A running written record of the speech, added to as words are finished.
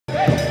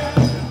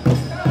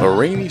A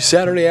rainy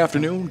Saturday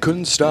afternoon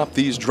couldn't stop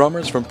these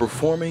drummers from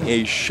performing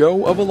a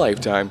show of a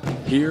lifetime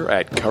here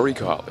at Curry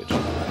College.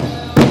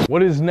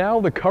 What is now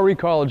the Curry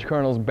College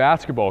Colonels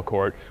basketball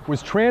court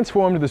was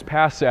transformed this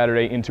past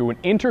Saturday into an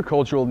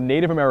intercultural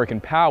Native American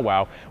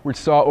powwow, which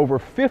saw over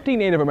 50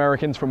 Native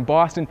Americans from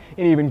Boston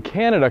and even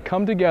Canada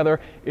come together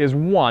as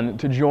one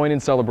to join in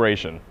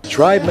celebration.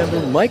 Tribe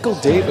member Michael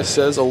Davis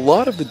says a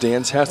lot of the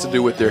dance has to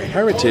do with their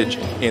heritage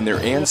and their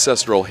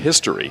ancestral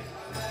history.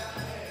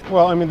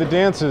 Well, I mean, the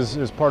dance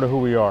is part of who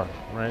we are,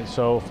 right?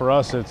 So for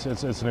us, it's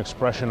an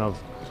expression of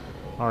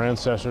our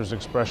ancestors,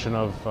 expression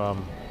of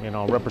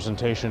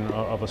representation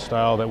of a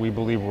style that we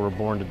believe we were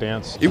born to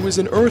dance. It was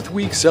an Earth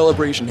Week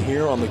celebration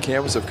here on the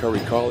campus of Curry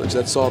College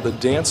that saw the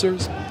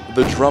dancers,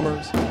 the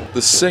drummers,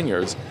 the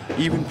singers,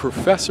 even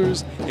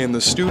professors and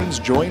the students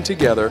join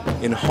together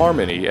in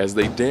harmony as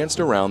they danced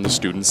around the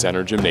Student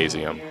Center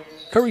Gymnasium.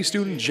 Curry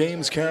student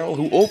James Carroll,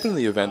 who opened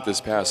the event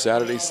this past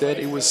Saturday, said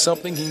it was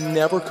something he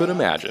never could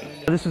imagine.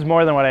 This was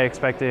more than what I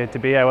expected it to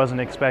be. I wasn't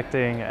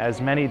expecting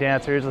as many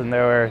dancers, and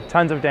there were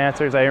tons of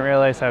dancers. I didn't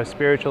realize how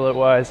spiritual it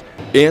was.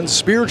 And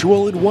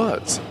spiritual it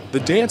was. The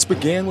dance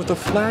began with a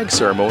flag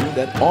ceremony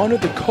that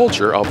honored the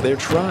culture of their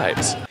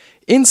tribes.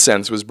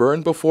 Incense was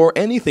burned before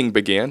anything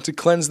began to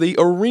cleanse the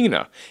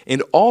arena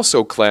and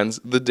also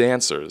cleanse the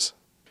dancers.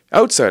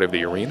 Outside of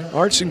the arena,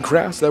 arts and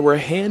crafts that were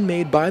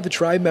handmade by the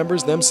tribe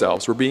members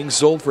themselves were being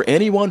sold for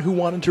anyone who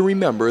wanted to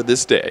remember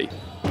this day.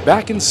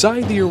 Back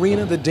inside the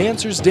arena, the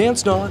dancers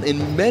danced on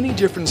in many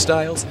different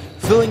styles,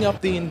 filling up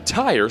the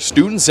entire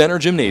Student Center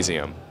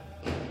Gymnasium.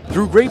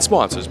 Through great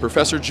sponsors,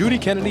 Professor Judy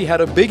Kennedy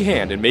had a big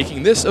hand in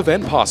making this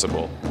event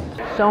possible.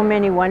 So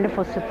many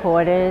wonderful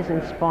supporters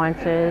and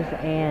sponsors,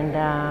 and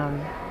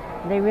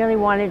they really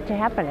wanted it to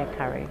happen at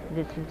Curry.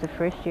 This is the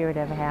first year it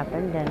ever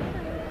happened, and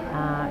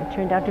it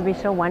turned out to be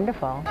so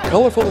wonderful.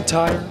 Colorful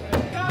attire,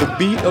 the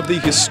beat of the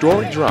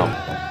historic drum,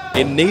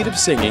 and native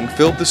singing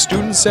filled the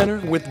Student Center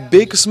with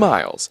big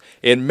smiles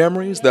and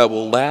memories that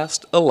will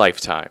last a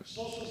lifetime.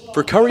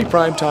 For Curry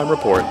Primetime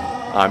Report,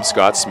 I'm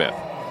Scott Smith.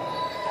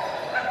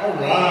 All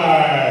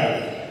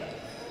right.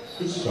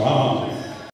 Good song.